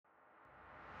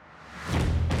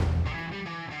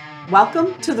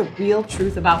Welcome to The Real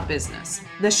Truth About Business,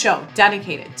 the show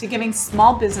dedicated to giving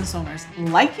small business owners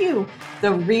like you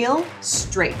the real,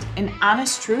 straight, and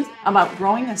honest truth about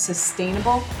growing a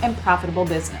sustainable and profitable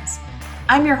business.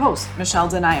 I'm your host, Michelle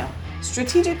Donayo,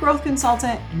 strategic growth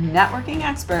consultant, networking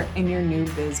expert, and your new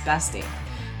biz bestie.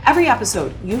 Every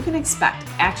episode, you can expect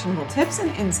actionable tips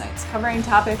and insights covering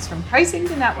topics from pricing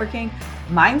to networking,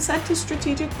 mindset to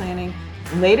strategic planning,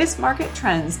 latest market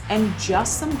trends, and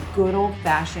just some good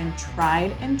old-fashioned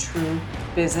tried and true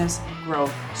business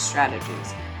growth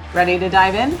strategies. Ready to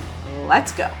dive in?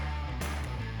 Let's go.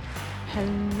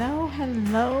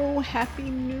 Hello. Happy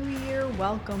New Year.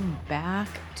 Welcome back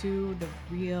to The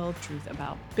Real Truth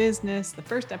About Business, the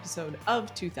first episode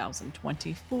of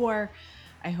 2024.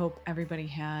 I hope everybody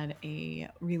had a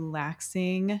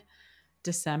relaxing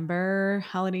December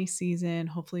holiday season.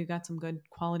 Hopefully you got some good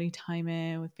quality time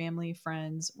in with family,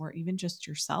 friends, or even just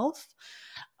yourself.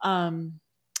 I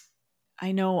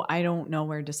know I don't know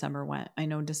where December went. I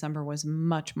know December was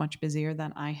much, much busier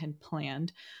than I had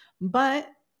planned, but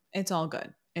it's all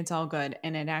good. It's all good.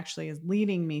 And it actually is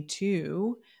leading me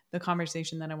to the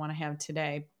conversation that I want to have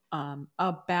today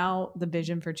about the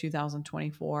vision for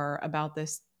 2024, about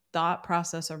this thought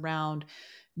process around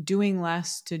doing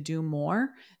less to do more.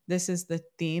 This is the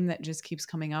theme that just keeps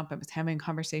coming up. I was having a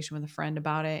conversation with a friend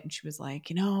about it, and she was like,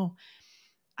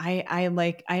 I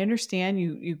understand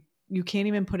you can't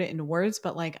even put it into words,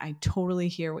 but like I totally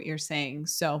hear what you're saying.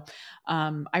 So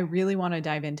I really want to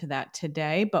dive into that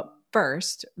today. But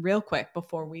first, real quick,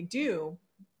 before we do,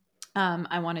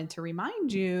 I wanted to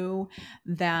remind you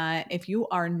that if you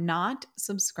are not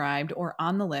subscribed or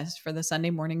on the list for the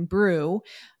Sunday Morning Brew,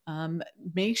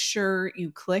 make sure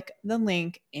you click the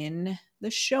link in the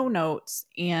show notes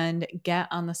and get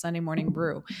on the Sunday Morning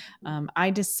Brew. I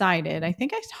decided, I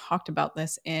think I talked about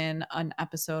this in an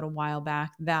episode a while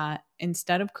back, that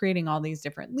instead of creating all these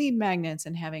different lead magnets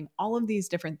and having all of these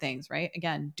different things, right?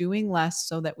 Again, doing less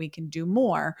so that we can do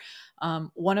more.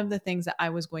 One of the things that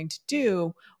I was going to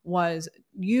do was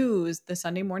use the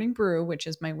Sunday Morning Brew, which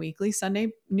is my weekly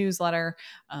Sunday newsletter,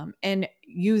 and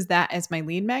use that as my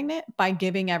lead magnet by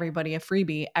giving everybody a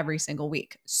freebie every single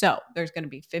week. So there's going to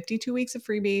be 52 weeks of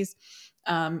freebies.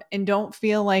 And don't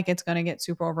feel like it's going to get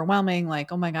super overwhelming.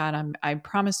 Like, oh my God, I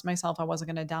promised myself I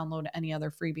wasn't going to download any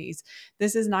other freebies.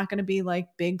 This is not going to be like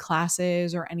big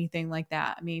classes or anything like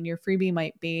that. I mean, your freebie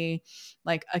might be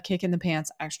like a kick in the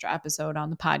pants extra episode on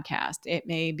the podcast. It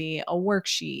may be a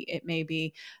worksheet. It may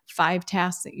be 5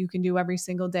 tasks that you can do every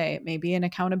single day. It may be an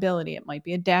accountability. It might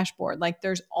be a dashboard. Like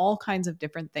there's all kinds of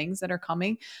different things that are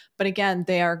coming. But again,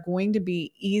 they are going to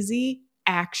be easy,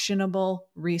 actionable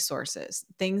resources,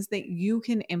 things that you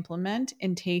can implement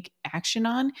and take action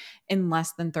on in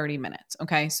less than 30 minutes.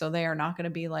 Okay. So they are not going to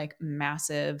be like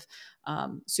massive,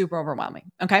 super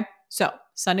overwhelming. Okay. So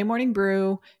Sunday Morning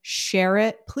Brew, share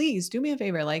it. Please do me a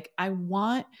favor. Like I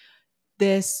want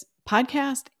this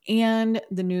podcast and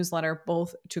the newsletter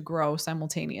both to grow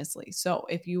simultaneously. So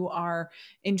if you are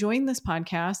enjoying this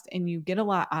podcast and you get a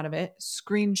lot out of it,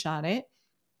 screenshot it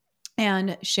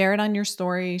and share it on your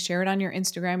story, share it on your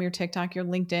Instagram, your TikTok, your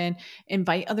LinkedIn,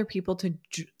 invite other people to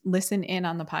listen in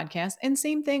on the podcast. And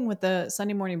same thing with the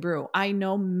Sunday Morning Brew. I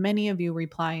know many of you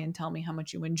reply and tell me how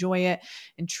much you enjoy it.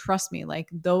 And trust me, like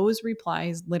those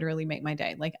replies literally make my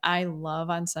day. Like I love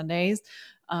on Sundays,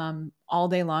 all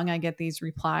day long, I get these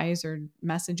replies or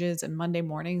messages, and Monday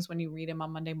mornings when you read them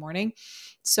on Monday morning.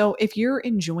 So if you're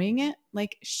enjoying it,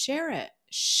 like share it.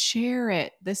 Share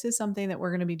it. This is something that we're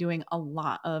going to be doing a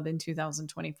lot of in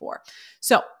 2024.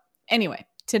 So, anyway,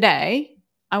 today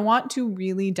I want to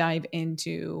really dive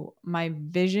into my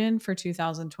vision for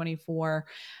 2024.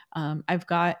 I've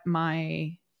got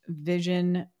my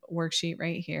vision worksheet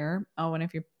right here. Oh, and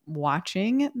if you're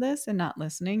watching this and not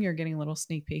listening, you're getting a little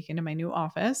sneak peek into my new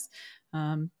office.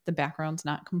 The background's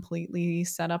not completely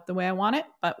set up the way I want it,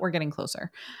 but we're getting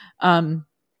closer.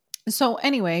 So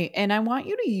anyway, and I want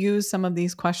you to use some of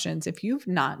these questions. If you've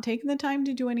not taken the time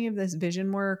to do any of this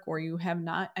vision work, or you have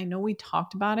not, I know we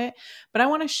talked about it, but I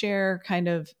want to share kind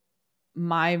of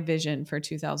my vision for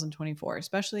 2024,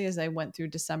 especially as I went through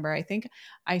December. I think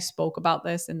I spoke about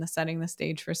this in the Setting the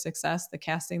Stage for Success, the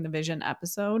Casting the Vision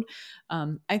episode.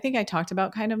 I think I talked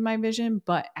about kind of my vision,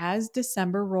 but as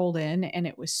December rolled in and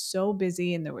it was so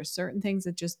busy and there were certain things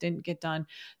that just didn't get done,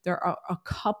 there are a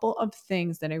couple of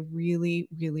things that I really,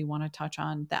 really want to touch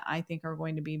on that I think are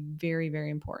going to be very,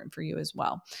 very important for you as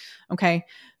well. Okay.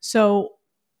 So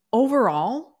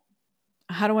overall,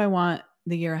 how do I want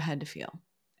the year ahead to feel?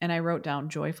 And I wrote down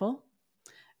joyful.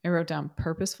 I wrote down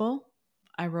purposeful.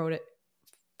 I wrote it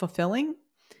fulfilling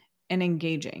and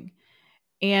engaging.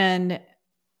 And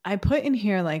I put in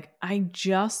here, like, I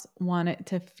just want it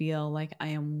to feel like I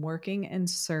am working and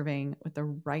serving with the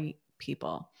right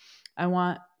people. I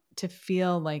want to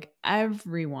feel like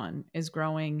everyone is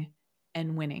growing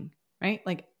and winning, right?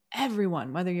 Like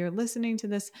everyone, whether you're listening to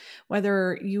this,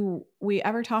 whether we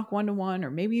ever talk one to one, or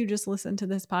maybe you just listen to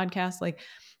this podcast, like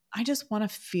I just want to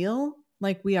feel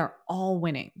like we are all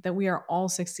winning, that we are all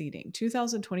succeeding.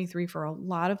 2023 for a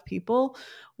lot of people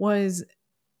was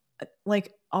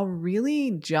like a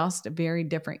really just very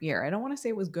different year. I don't want to say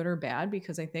it was good or bad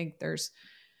because I think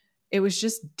it was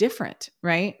just different,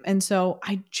 right? And so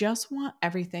I just want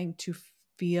everything to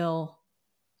feel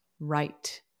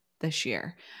right this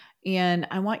year. And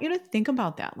I want you to think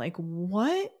about that. Like,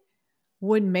 what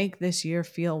would make this year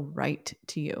feel right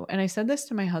to you? And I said this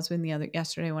to my husband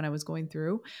yesterday when I was going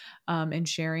through and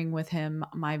sharing with him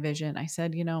my vision. I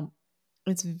said,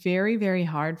 it's very, very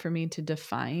hard for me to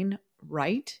define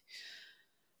right,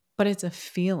 but it's a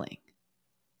feeling.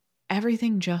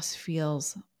 Everything just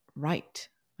feels right.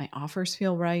 My offers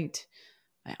feel right.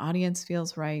 My audience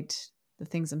feels right. The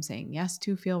things I'm saying yes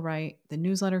to feel right. The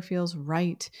newsletter feels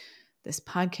right. This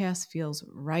podcast feels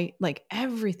right. Like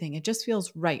everything, it just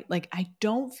feels right. Like I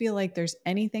don't feel like there's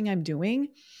anything I'm doing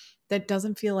that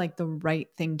doesn't feel like the right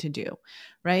thing to do.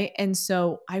 Right. And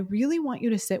so I really want you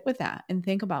to sit with that and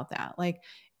think about that. Like,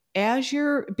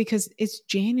 because it's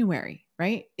January,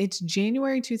 right? It's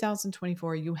January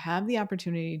 2024. You have the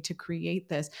opportunity to create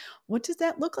this. What does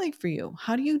that look like for you?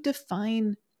 How do you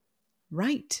define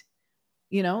right?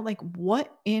 Like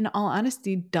what, in all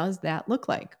honesty, does that look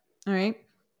like? All right.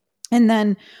 And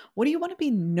then what do you want to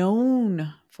be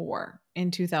known for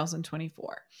in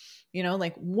 2024?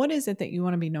 Like what is it that you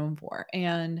want to be known for?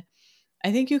 And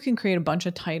I think you can create a bunch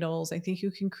of titles. I think you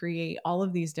can create all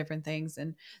of these different things.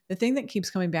 And the thing that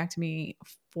keeps coming back to me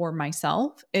for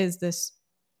myself is this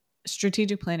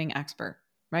strategic planning expert,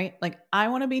 right? Like I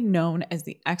want to be known as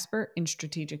the expert in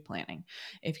strategic planning.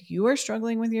 If you are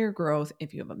struggling with your growth,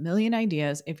 if you have a million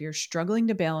ideas, if you're struggling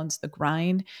to balance the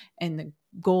grind and the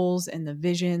goals and the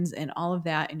visions and all of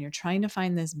that, and you're trying to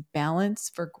find this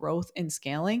balance for growth and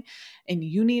scaling, and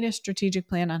you need a strategic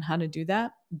plan on how to do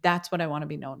that, that's what I want to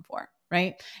be known for.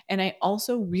 Right. And I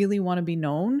also really want to be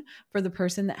known for the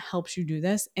person that helps you do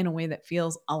this in a way that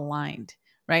feels aligned.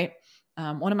 Right.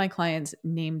 One of my clients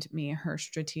named me her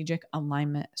strategic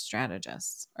alignment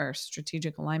strategist or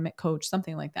strategic alignment coach,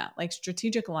 something like that, like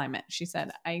strategic alignment. She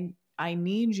said, I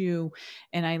need you,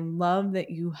 and I love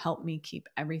that you help me keep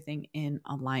everything in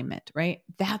alignment, right?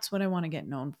 That's what I want to get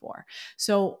known for.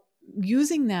 So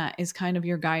using that is kind of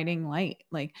your guiding light,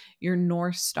 like your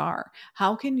North Star.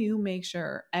 How can you make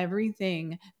sure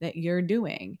everything that you're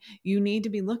doing, you need to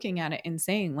be looking at it and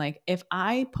saying, like, if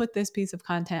I put this piece of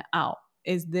content out,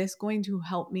 is this going to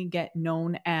help me get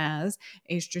known as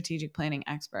a strategic planning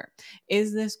expert?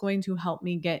 Is this going to help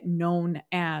me get known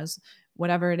as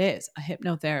whatever it is, a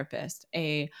hypnotherapist,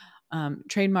 a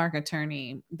trademark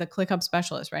attorney, the ClickUp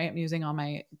specialist, right? I'm using all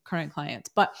my current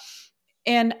clients.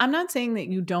 And I'm not saying that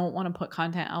you don't want to put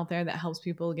content out there that helps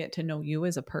people get to know you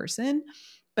as a person.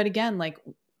 But again, like,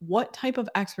 what type of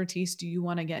expertise do you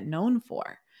want to get known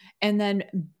for? And then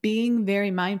being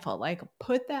very mindful, like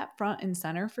put that front and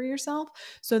center for yourself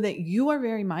so that you are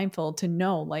very mindful to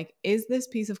know, like, is this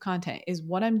piece of content, is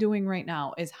what I'm doing right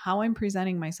now, is how I'm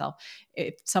presenting myself.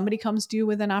 If somebody comes to you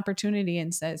with an opportunity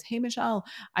and says, hey, Michelle,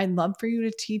 I'd love for you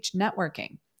to teach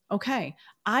networking. Okay,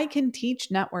 I can teach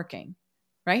networking,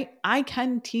 right? I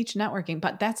can teach networking,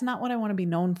 but that's not what I want to be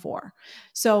known for.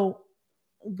 So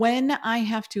when I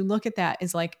have to look at that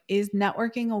is like, is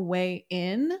networking a way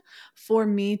in for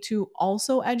me to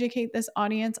also educate this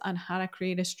audience on how to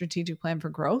create a strategic plan for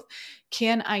growth?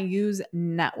 Can I use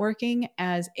networking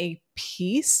as a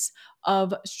piece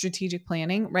of strategic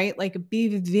planning, right? Like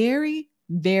be very,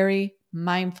 very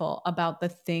mindful about the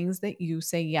things that you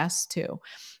say yes to,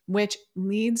 which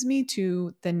leads me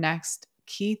to the next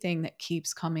key thing that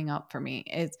keeps coming up for me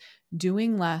is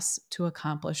doing less to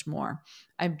accomplish more.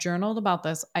 I've journaled about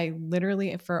this. I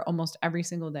literally for almost every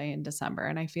single day in December.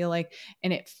 And I feel like,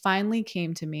 and it finally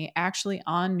came to me actually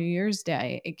on New Year's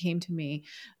Day, it came to me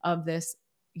of this.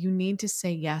 You need to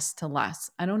say yes to less.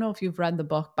 I don't know if you've read the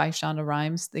book by Shonda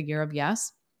Rhimes, The Year of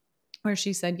Yes, where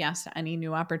she said yes to any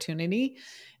new opportunity.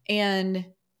 And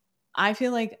I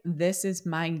feel like this is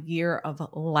my year of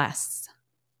less,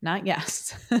 not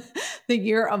yes, the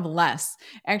year of less.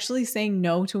 Actually saying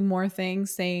no to more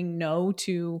things, saying no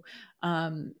to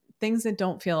things that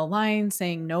don't feel aligned,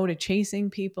 saying no to chasing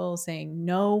people, saying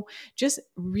no, just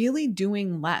really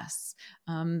doing less.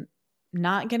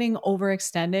 not getting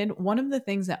overextended. One of the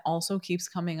things that also keeps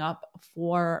coming up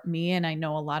for me, and I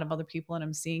know a lot of other people, and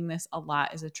I'm seeing this a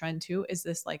lot as a trend too, is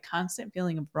this like constant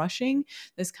feeling of rushing,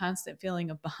 this constant feeling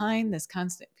of behind, this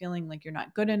constant feeling like you're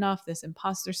not good enough, this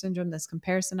imposter syndrome, this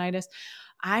comparisonitis.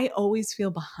 I always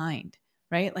feel behind,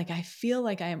 right? Like I feel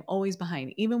like I am always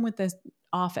behind. Even with this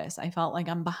office, I felt like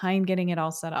I'm behind getting it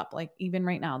all set up. Like even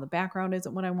right now, the background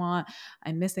isn't what I want.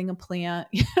 I'm missing a plant,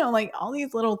 like all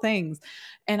these little things.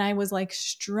 And I was like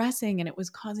stressing, and it was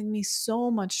causing me so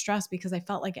much stress because I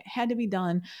felt like it had to be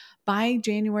done by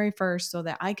January 1st so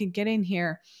that I could get in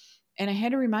here. And I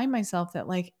had to remind myself that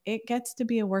like it gets to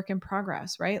be a work in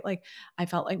progress, right? Like I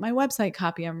felt like my website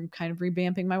copy, I'm kind of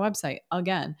revamping my website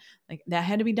again. Like that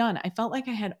had to be done. I felt like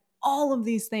I had all of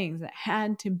these things that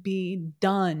had to be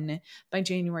done by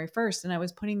January 1st. And I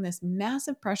was putting this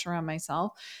massive pressure on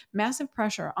myself, massive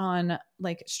pressure on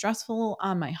like stressful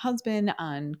on my husband,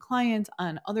 on clients,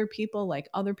 on other people, like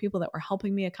other people that were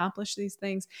helping me accomplish these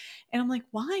things. And I'm like,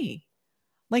 why?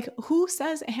 Like, who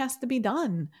says it has to be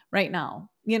done right now?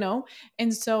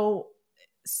 And so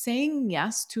saying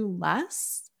yes to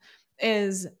less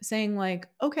is saying, like,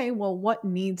 okay, well, what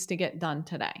needs to get done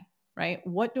today? Right?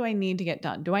 What do I need to get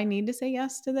done? Do I need to say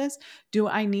yes to this? Do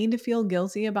I need to feel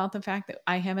guilty about the fact that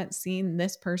I haven't seen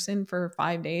this person for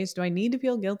 5 days? Do I need to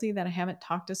feel guilty that I haven't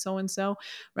talked to so and so?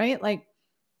 Right? Like,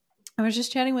 I was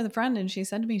just chatting with a friend and she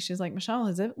said to me, she's like, Michelle,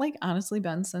 has it like honestly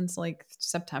been since like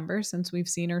September since we've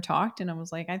seen or talked? And I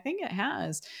was like, I think it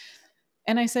has.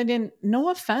 And I said, and no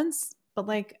offense, but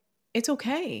like, it's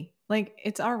okay. Like,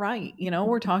 it's all right.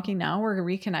 We're talking now, we're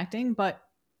reconnecting, but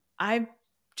I've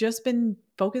just been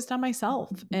focused on myself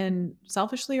and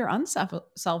selfishly or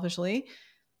unselfishly,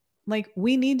 like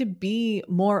we need to be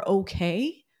more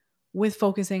okay with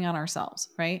focusing on ourselves,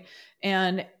 right?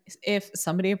 And if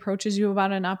somebody approaches you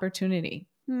about an opportunity,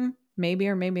 maybe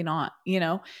or maybe not,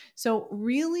 So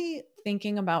really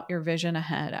thinking about your vision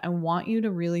ahead, I want you to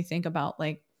really think about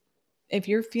like if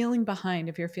you're feeling behind,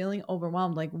 if you're feeling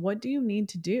overwhelmed, like what do you need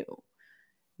to do?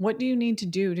 What do you need to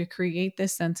do to create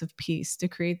this sense of peace, to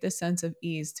create this sense of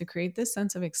ease, to create this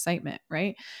sense of excitement,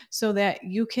 right? So that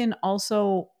you can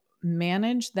also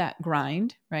manage that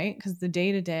grind, right? Because the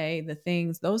day to day, the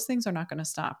things, those things are not going to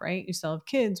stop, right? You still have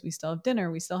kids, we still have dinner,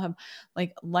 we still have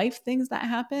like life things that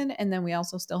happen. And then we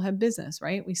also still have business,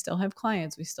 right? We still have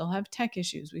clients, we still have tech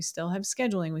issues, we still have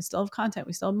scheduling, we still have content,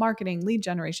 we still have marketing, lead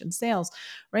generation, sales,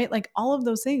 right? Like all of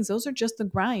those things, those are just the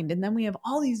grind. And then we have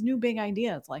all these new big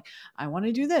ideas like, I want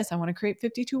to do this. I want to create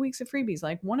 52 weeks of freebies.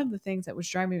 Like one of the things that was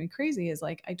driving me crazy is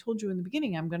like I told you in the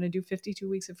beginning, I'm going to do 52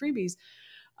 weeks of freebies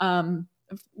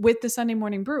with the Sunday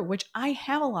Morning Brew, which I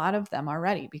have a lot of them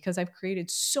already because I've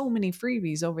created so many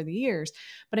freebies over the years.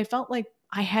 But I felt like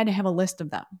I had to have a list of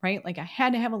them, right? Like I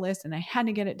had to have a list and I had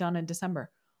to get it done in December.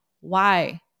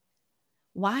 Why?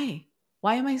 Why?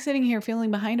 Why am I sitting here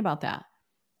feeling behind about that?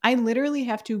 I literally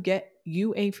have to get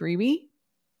you a freebie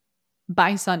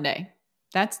by Sunday.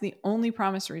 That's the only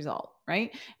promised result,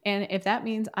 right? And if that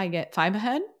means I get 5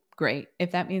 ahead, great.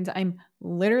 If that means I'm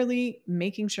literally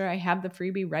making sure I have the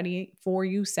freebie ready for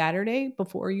you Saturday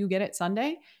before you get it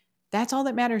Sunday, that's all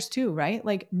that matters too, right?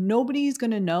 Like nobody's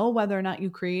going to know whether or not you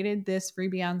created this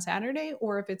freebie on Saturday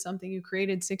or if it's something you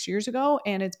created 6 years ago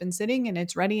and it's been sitting and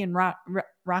it's ready and rock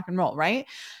and roll, right?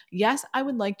 Yes, I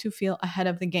would like to feel ahead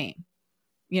of the game.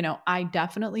 I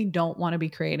definitely don't want to be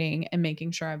creating and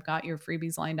making sure I've got your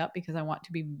freebies lined up because I want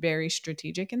to be very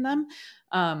strategic in them.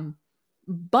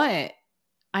 But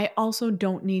I also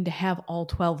don't need to have all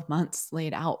 12 months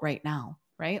laid out right now,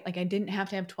 right? Like I didn't have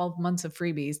to have 12 months of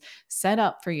freebies set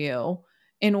up for you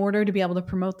in order to be able to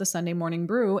promote the Sunday Morning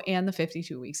Brew and the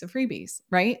 52 weeks of freebies,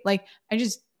 right? Like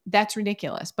that's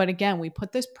ridiculous. But again, we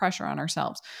put this pressure on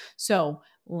ourselves. So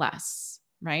less,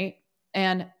 right?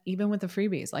 And even with the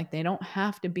freebies, like they don't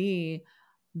have to be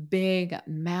big,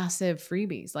 massive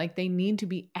freebies. Like they need to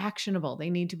be actionable. They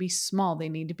need to be small. They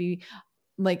need to be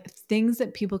like things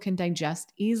that people can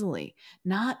digest easily,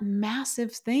 not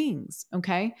massive things.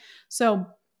 Okay. So,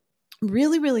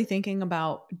 really, really thinking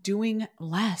about doing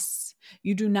less.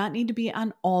 You do not need to be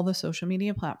on all the social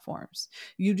media platforms.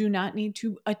 You do not need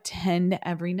to attend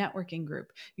every networking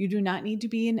group. You do not need to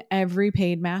be in every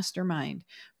paid mastermind,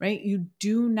 right? You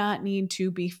do not need to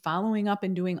be following up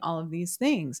and doing all of these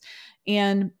things.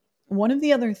 And one of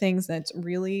the other things that's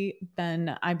really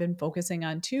I've been focusing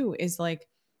on too is like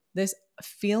this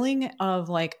feeling of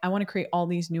like, I want to create all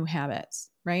these new habits,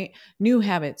 right? New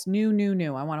habits, new.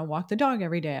 I want to walk the dog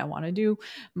every day. I want to do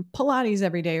Pilates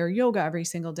every day or yoga every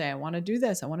single day. I want to do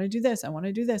this. I want to do this. I want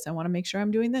to do this. I want to make sure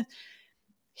I'm doing this.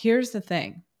 Here's the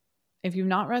thing. if you've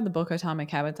not read the book Atomic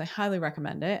Habits, I highly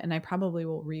recommend it. And I probably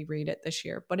will reread it this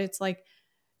year. But it's like,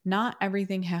 not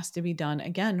everything has to be done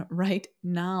again right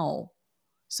now.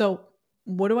 So,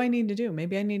 what do I need to do?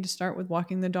 Maybe I need to start with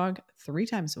walking the dog 3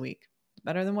 times a week.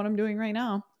 Better than what I'm doing right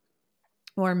now.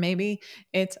 Or maybe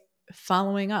it's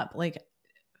following up, like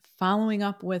following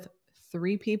up with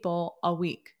 3 people a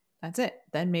week. That's it.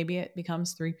 Then maybe it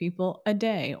becomes 3 people a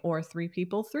day or 3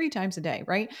 people 3 times a day,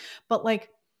 right? But like,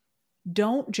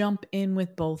 don't jump in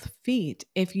with both feet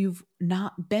if you've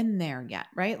not been there yet,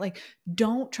 right? Like,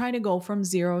 don't try to go from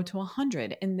 0 to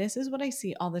 100. And this is what I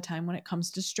see all the time when it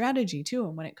comes to strategy, too,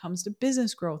 and when it comes to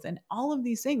business growth and all of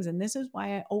these things. And this is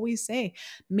why I always say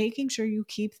making sure you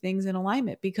keep things in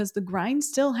alignment, because the grind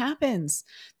still happens.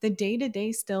 The day to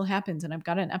day still happens. And I've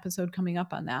got an episode coming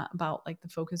up on that about like the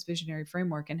focus visionary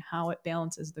framework and how it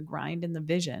balances the grind and the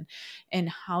vision, and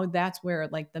how that's where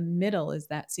like the middle is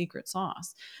that secret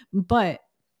sauce. But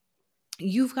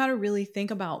you've got to really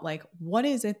think about like, what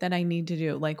is it that I need to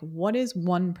do? Like, what is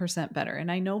 1% better?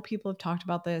 And I know people have talked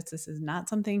about this. This is not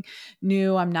something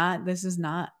new. This is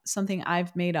not something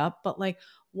I've made up, but like,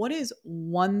 what is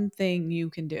one thing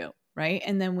you can do? Right.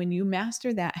 And then when you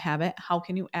master that habit, how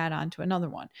can you add on to another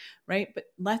one? Right. But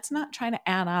let's not try to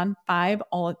add on 5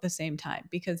 all at the same time,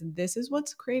 because this is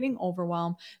what's creating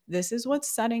overwhelm. This is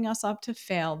what's setting us up to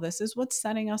fail. This is what's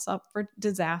setting us up for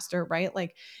disaster. Right.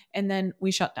 Like, and then we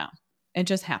shut down. It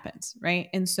just happens, right?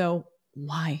 And so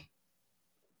why?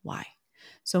 Why?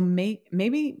 So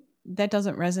maybe that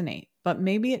doesn't resonate, but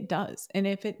maybe it does. And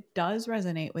if it does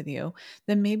resonate with you,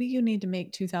 then maybe you need to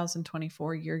make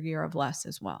 2024 your year of less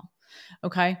as well.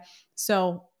 Okay?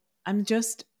 So I'm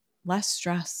just less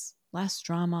stress, less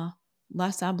drama,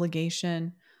 less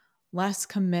obligation, less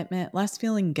commitment, less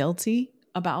feeling guilty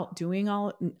about doing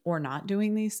all or not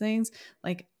doing these things.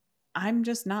 Like, I'm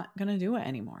just not going to do it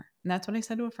anymore. And that's what I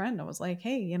said to a friend. I was like,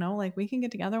 hey, like we can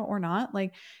get together or not.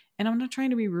 Like, and I'm not trying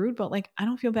to be rude, but like, I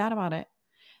don't feel bad about it.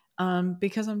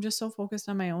 Because I'm just so focused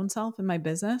on my own self and my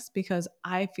business, because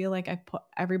I feel like I put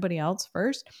everybody else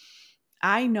first.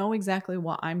 I know exactly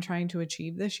what I'm trying to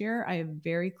achieve this year. I have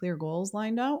very clear goals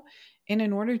lined out. And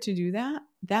in order to do that,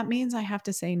 that means I have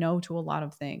to say no to a lot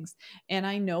of things. And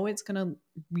I know it's going to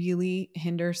really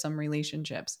hinder some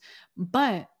relationships.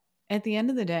 But at the end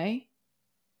of the day,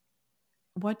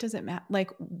 what does it matter?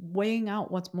 Like, weighing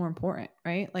out what's more important,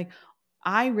 right? Like,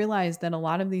 I realize that a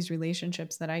lot of these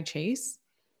relationships that I chase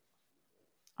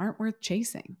aren't worth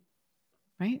chasing,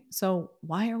 right? So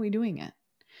why are we doing it?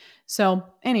 So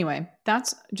anyway,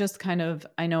 that's just kind of,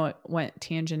 I know it went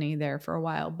tangenty there for a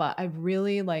while, but I've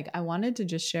really like, I wanted to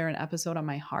just share an episode on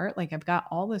my heart. Like, I've got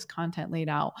all this content laid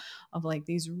out of like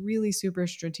these really super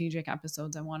strategic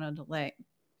episodes I wanted to like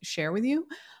share with you.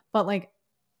 But like,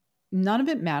 none of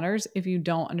it matters if you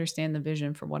don't understand the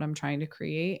vision for what I'm trying to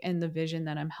create and the vision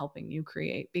that I'm helping you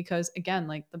create. Because again,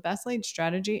 like the best laid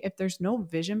strategy, if there's no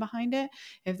vision behind it,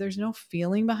 if there's no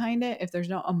feeling behind it, if there's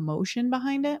no emotion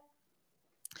behind it,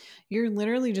 you're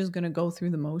literally just going to go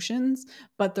through the motions,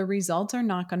 but the results are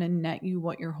not going to net you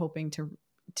what you're hoping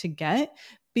to get,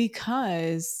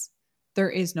 because there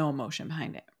is no emotion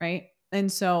behind it, right?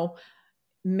 And so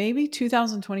maybe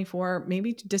 2024,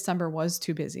 maybe December was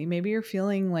too busy. Maybe you're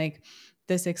feeling like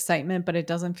this excitement, but it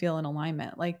doesn't feel in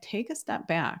alignment. Like, take a step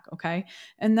back, okay?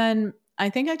 And then I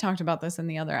think I talked about this in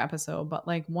the other episode, but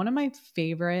like one of my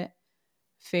favorite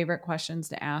questions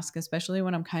to ask, especially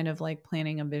when I'm kind of like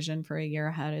planning a vision for a year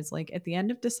ahead, is like, at the end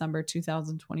of December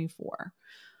 2024,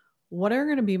 what are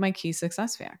going to be my key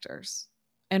success factors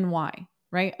and why?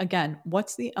 Right? Again,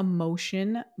 what's the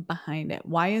emotion behind it?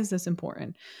 Why is this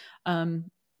important?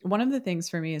 One of the things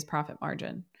for me is profit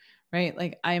margin, right?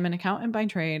 Like, I am an accountant by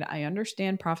trade. I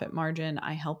understand profit margin.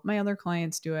 I help my other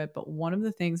clients do it. But one of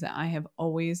the things that I have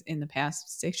always, in the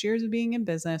past 6 years of being in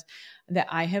business, that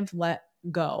I have let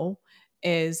go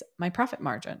is my profit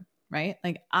margin, right?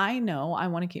 Like, I know I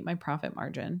want to keep my profit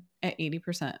margin at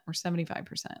 80% or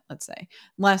 75%, let's say,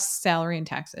 less salary and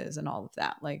taxes and all of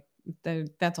that. Like,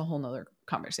 that's a whole nother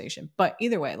conversation. But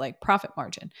either way, like profit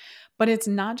margin. But it's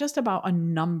not just about a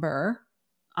number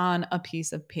on a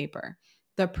piece of paper.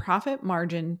 The profit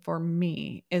margin for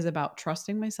me is about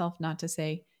trusting myself not to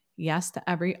say yes to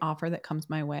every offer that comes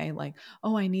my way. Like,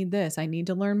 oh, I need this. I need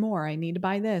to learn more. I need to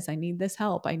buy this. I need this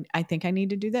help. I think I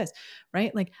need to do this,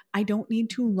 right? Like, I don't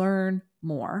need to learn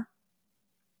more.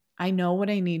 I know what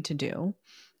I need to do.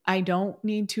 I don't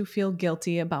need to feel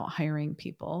guilty about hiring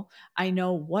people. I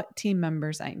know what team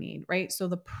members I need, right? So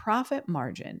the profit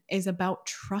margin is about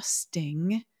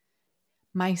trusting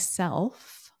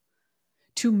myself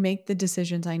to make the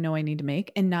decisions I know I need to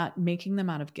make and not making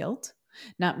them out of guilt,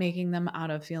 not making them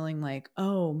out of feeling like,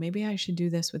 oh, maybe I should do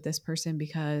this with this person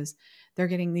because they're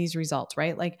getting these results,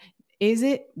 right? Like, is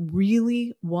it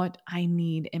really what I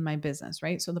need in my business,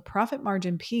 right? So the profit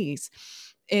margin piece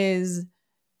is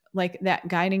like that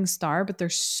guiding star, but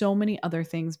there's so many other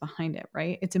things behind it,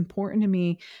 right? It's important to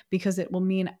me because it will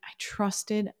mean I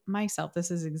trusted myself.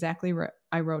 This is exactly what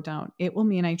I wrote down. It will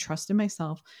mean I trusted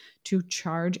myself to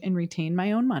charge and retain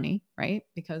my own money, right?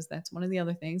 Because that's one of the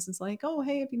other things. It's like, oh,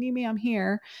 hey, if you need me, I'm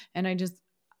here. And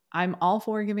I'm all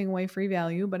for giving away free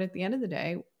value, but at the end of the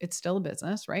day, it's still a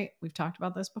business, right? We've talked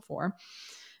about this before.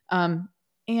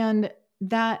 And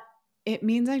that it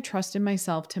means I trusted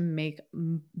myself to make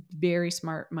very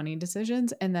smart money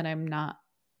decisions and that I'm not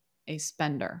a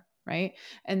spender, right?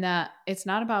 And that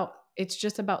it's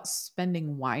just about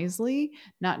spending wisely,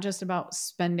 not just about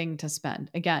spending to spend.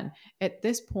 Again, at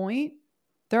this point,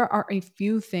 there are a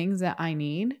few things that I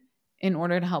need in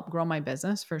order to help grow my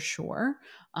business for sure.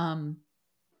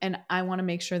 And I want to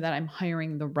make sure that I'm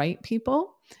hiring the right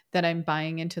people, that I'm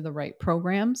buying into the right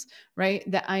programs, right?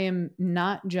 That I am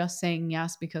not just saying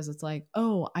yes because it's like,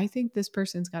 oh, I think this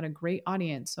person's got a great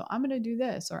audience. So I'm going to do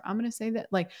this, or I'm going to say that,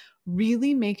 like,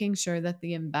 really making sure that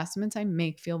the investments I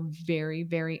make feel very,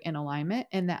 very in alignment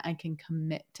and that I can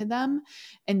commit to them.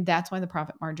 And that's why the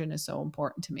profit margin is so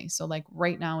important to me. So, like,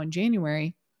 right now in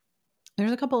January,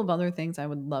 there's a couple of other things I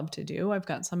would love to do. I've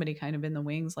got somebody kind of in the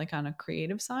wings, like on a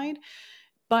creative side,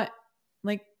 but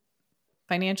like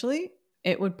financially,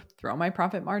 it would throw my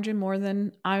profit margin more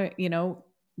than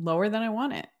lower than I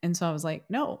want it. And so I was like,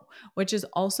 no, which is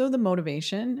also the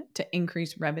motivation to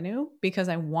increase revenue because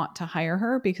I want to hire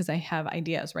her because I have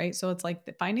ideas, right? So it's like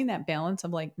finding that balance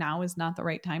of like, now is not the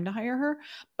right time to hire her,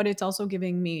 but it's also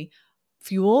giving me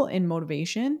fuel and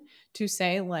motivation to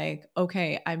say, like,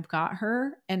 okay, I've got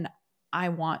her and I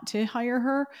want to hire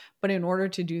her, but in order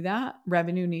to do that,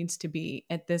 revenue needs to be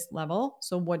at this level.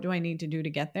 So, what do I need to do to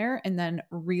get there? And then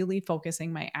really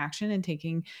focusing my action and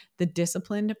taking the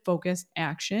disciplined, focused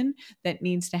action that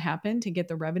needs to happen to get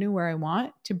the revenue where I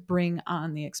want to bring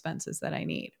on the expenses that I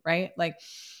need, right? Like,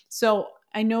 so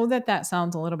I know that that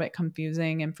sounds a little bit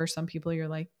confusing. And for some people, you're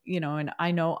like, and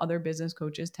I know other business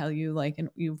coaches tell you, like, and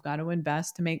you've got to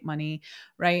invest to make money,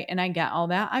 right? And I get all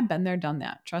that. I've been there, done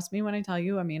that. Trust me when I tell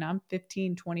you, I mean, I'm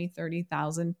 15, 20,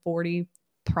 30,000, 40,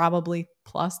 probably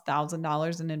plus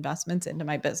 $1,000 in investments into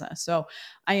my business. So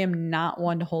I am not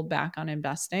one to hold back on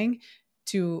investing.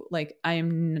 To like, I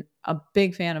am a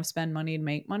big fan of spend money to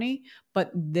make money, but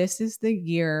this is the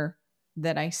year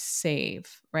that I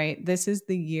save, right? This is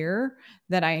the year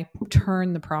that I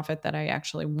turn the profit that I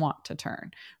actually want to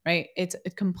turn, right? It's a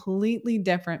completely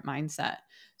different mindset.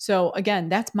 So again,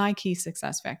 that's my key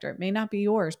success factor. It may not be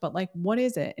yours, but like, what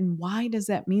is it? And why does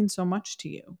that mean so much to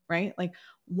you, right? Like,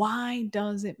 why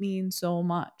does it mean so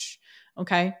much?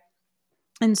 Okay.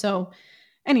 And so,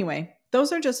 anyway,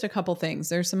 those are just a couple things.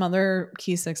 There's some other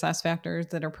key success factors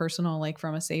that are personal, like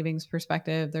from a savings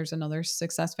perspective. There's another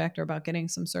success factor about getting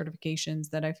some certifications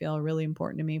that I feel are really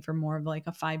important to me for more of like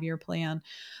a 5-year plan.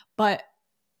 But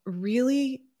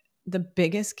really, the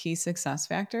biggest key success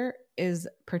factor is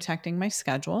protecting my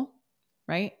schedule,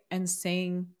 right? And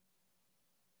saying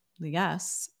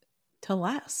yes to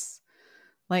less.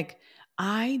 Like,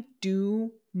 I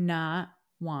do not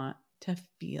want to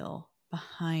feel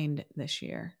behind this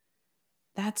year.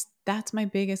 That's my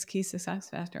biggest key success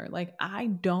factor. Like, I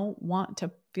don't want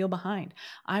to feel behind.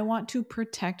 I want to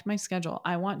protect my schedule.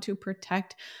 I want to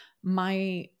protect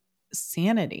my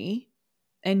sanity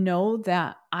and know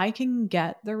that I can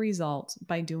get the results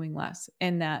by doing less,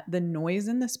 and that the noise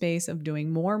in the space of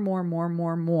doing more, more, more,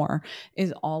 more, more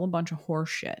is all a bunch of horse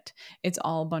shit. It's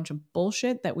all a bunch of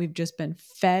bullshit that we've just been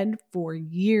fed for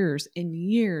years and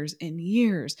years and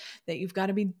years, that you've got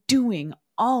to be doing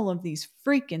all of these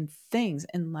freaking things.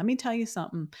 And let me tell you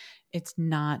something, it's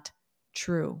not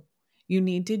true. You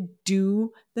need to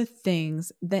do the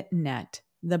things that net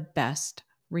the best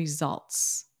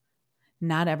results,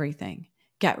 not everything.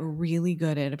 Get really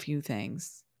good at a few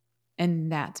things.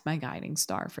 And that's my guiding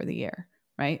star for the year,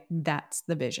 right? That's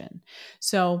the vision.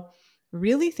 So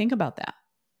really think about that.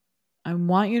 I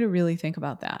want you to really think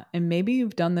about that. And maybe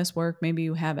you've done this work, maybe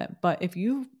you haven't. But if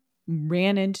you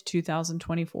ran into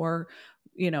 2024,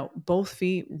 both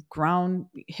feet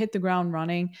hit the ground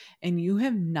running, and you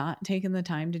have not taken the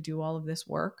time to do all of this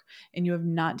work, and you have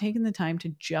not taken the time to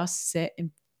just sit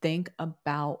and think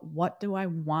about, what do I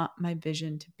want my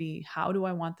vision to be? How do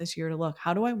I want this year to look?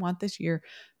 How do I want this year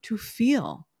to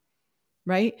feel?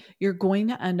 Right? You're going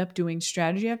to end up doing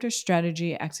strategy after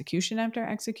strategy, execution after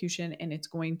execution, and it's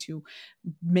going to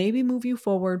maybe move you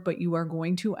forward, but you are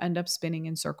going to end up spinning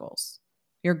in circles.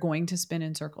 You're going to spin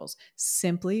in circles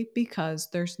simply because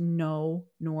there's no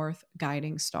north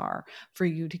guiding star for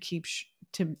you to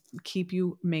keep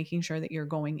you making sure that you're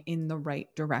going in the right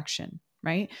direction,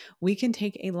 right? We can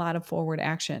take a lot of forward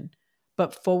action,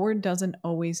 but forward doesn't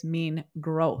always mean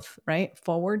growth, right?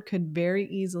 Forward could very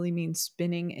easily mean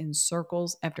spinning in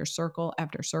circles after circle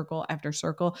after circle after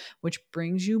circle, which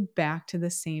brings you back to the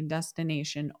same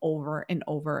destination over and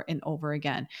over and over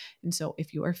again. And so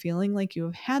if you are feeling like you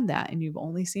have had that and you've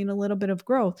only seen a little bit of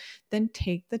growth, then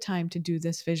take the time to do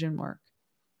this vision work.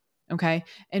 Okay.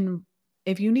 And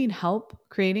if you need help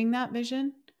creating that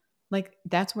vision, like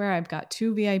that's where I've got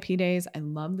 2 VIP days. I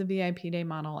love the VIP day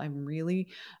model. I'm really,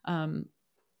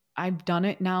 I've done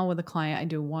it now with a client. I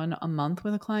do one a month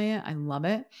with a client. I love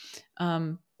it.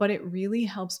 But it really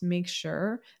helps make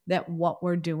sure that what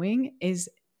we're doing is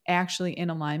actually in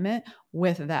alignment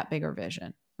with that bigger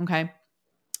vision. Okay.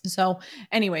 So,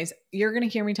 anyways, you're going to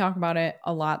hear me talk about it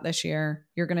a lot this year.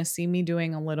 You're going to see me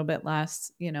doing a little bit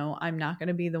less. I'm not going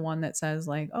to be the one that says,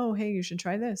 like, oh, hey, you should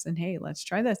try this. And hey, let's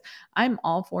try this. I'm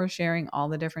all for sharing all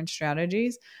the different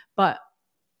strategies, but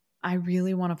I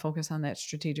really want to focus on that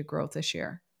strategic growth this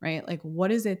year, right? Like,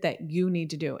 what is it that you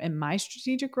need to do? And my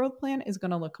strategic growth plan is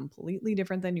going to look completely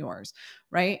different than yours,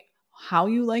 right? How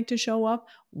you like to show up,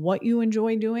 what you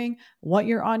enjoy doing, what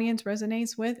your audience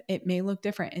resonates with, it may look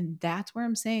different. And that's where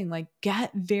I'm saying, like, get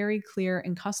very clear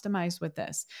and customized with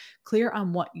this. Clear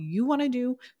on what you want to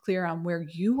do, clear on where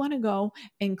you want to go,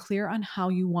 and clear on how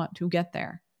you want to get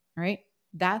there, right?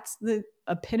 That's the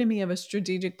epitome of a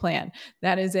strategic plan.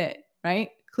 That is it, right?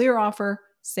 Clear offer,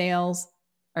 sales,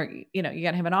 or, you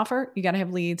got to have an offer, you got to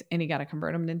have leads, and you got to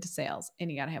convert them into sales,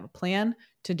 and you got to have a plan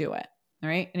to do it. All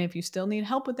right. And if you still need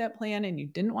help with that plan and you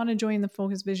didn't want to join the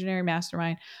Focus Visionary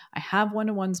Mastermind, I have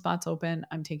one-to-one spots open.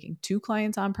 I'm taking 2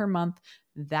 clients on per month.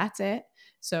 That's it.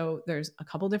 So there's a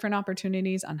couple different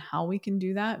opportunities on how we can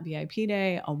do that. VIP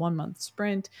day, a 1-month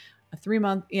sprint, a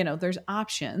 3-month, there's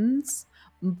options,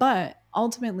 but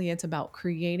ultimately it's about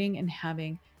creating and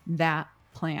having that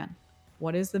plan.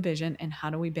 What is the vision and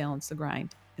how do we balance the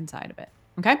grind inside of it?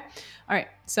 Okay. All right.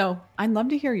 So I'd love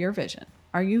to hear your vision.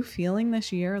 Are you feeling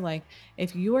this year? Like,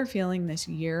 if you are feeling this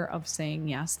year of saying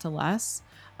yes to less,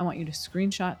 I want you to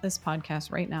screenshot this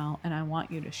podcast right now and I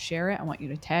want you to share it. I want you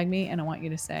to tag me and I want you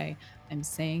to say, I'm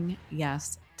saying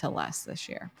yes to less this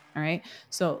year. All right.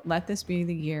 So let this be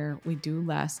the year we do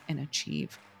less and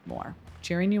achieve more.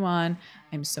 Cheering you on.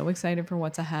 I'm so excited for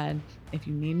what's ahead. If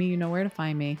you need me, you know where to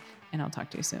find me, and I'll talk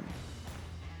to you soon.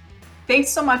 Thanks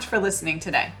so much for listening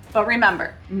today. But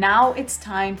remember, now it's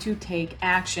time to take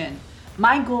action.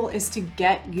 My goal is to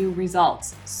get you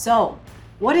results. So,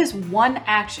 what is one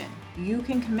action you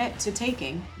can commit to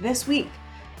taking this week?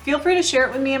 Feel free to share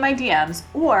it with me in my DMs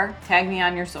or tag me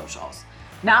on your socials.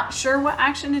 Not sure what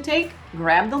action to take?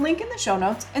 Grab the link in the show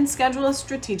notes and schedule a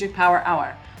Strategic Power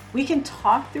Hour. We can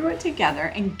talk through it together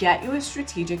and get you a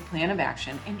strategic plan of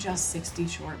action in just 60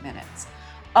 short minutes.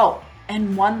 Oh,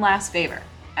 and one last favor.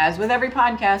 As with every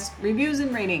podcast, reviews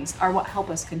and ratings are what help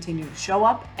us continue to show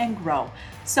up and grow.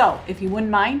 So if you wouldn't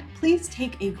mind, please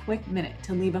take a quick minute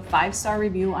to leave a 5-star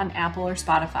review on Apple or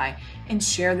Spotify and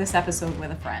share this episode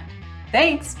with a friend.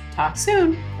 Thanks. Talk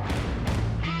soon.